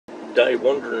day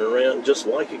wandering around just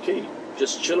like a key,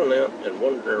 just chilling out and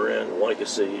wandering around like a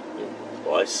seed.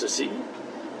 Seed.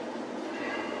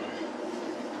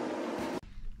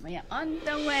 We are on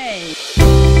the way.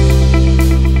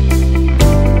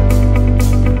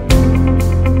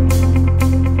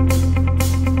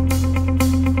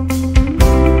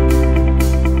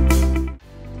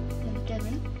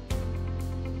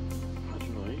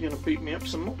 Beat me up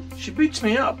some more. She beats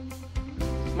me up.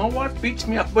 My wife beats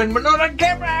me up when we're not on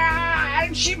camera,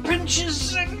 and she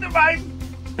pinches into my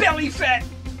belly fat.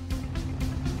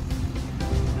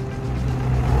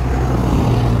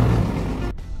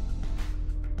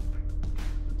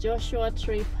 Joshua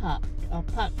Tree Park or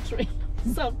Park Tree,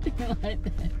 something like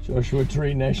that. Joshua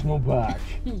Tree National Park.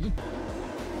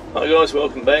 Hi guys,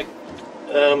 welcome back.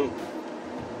 I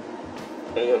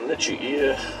got an itchy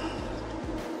ear.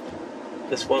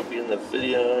 This won't be in the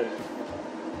video.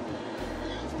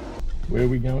 Where are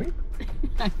we going?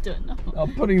 I don't know.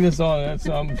 I'm putting this on,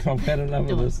 so I've had enough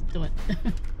of this. Do it.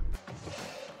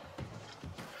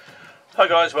 Hi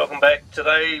guys, welcome back.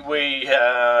 Today we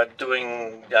are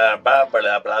doing blah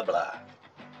blah blah blah.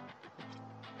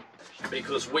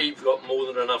 Because we've got more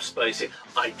than enough space here.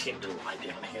 I tend to lie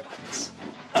down here like this.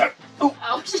 Oh.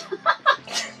 Ouch.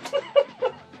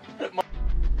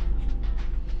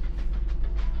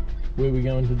 Where are we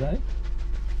going today?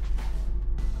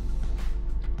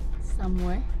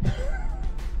 Somewhere.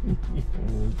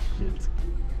 Oh shit.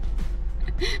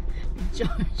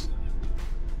 George.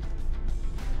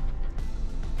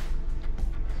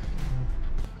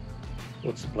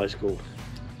 What's the place called?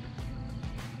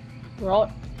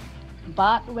 Road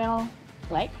Bardwell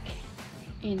Lake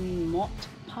in Mott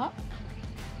Park.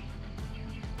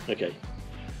 Okay.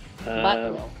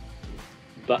 Bardwell.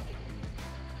 But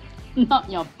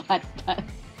Not your butt, but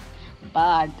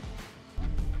Bard.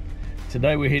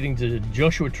 today we're heading to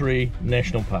Joshua Tree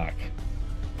National Park.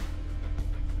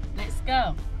 Let's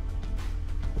go.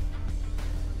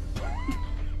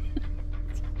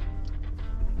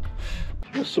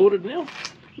 You're sorted now?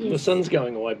 Yes. The sun's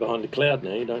going away behind the cloud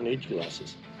now, you don't need your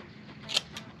glasses.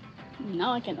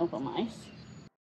 Now I can open my eyes.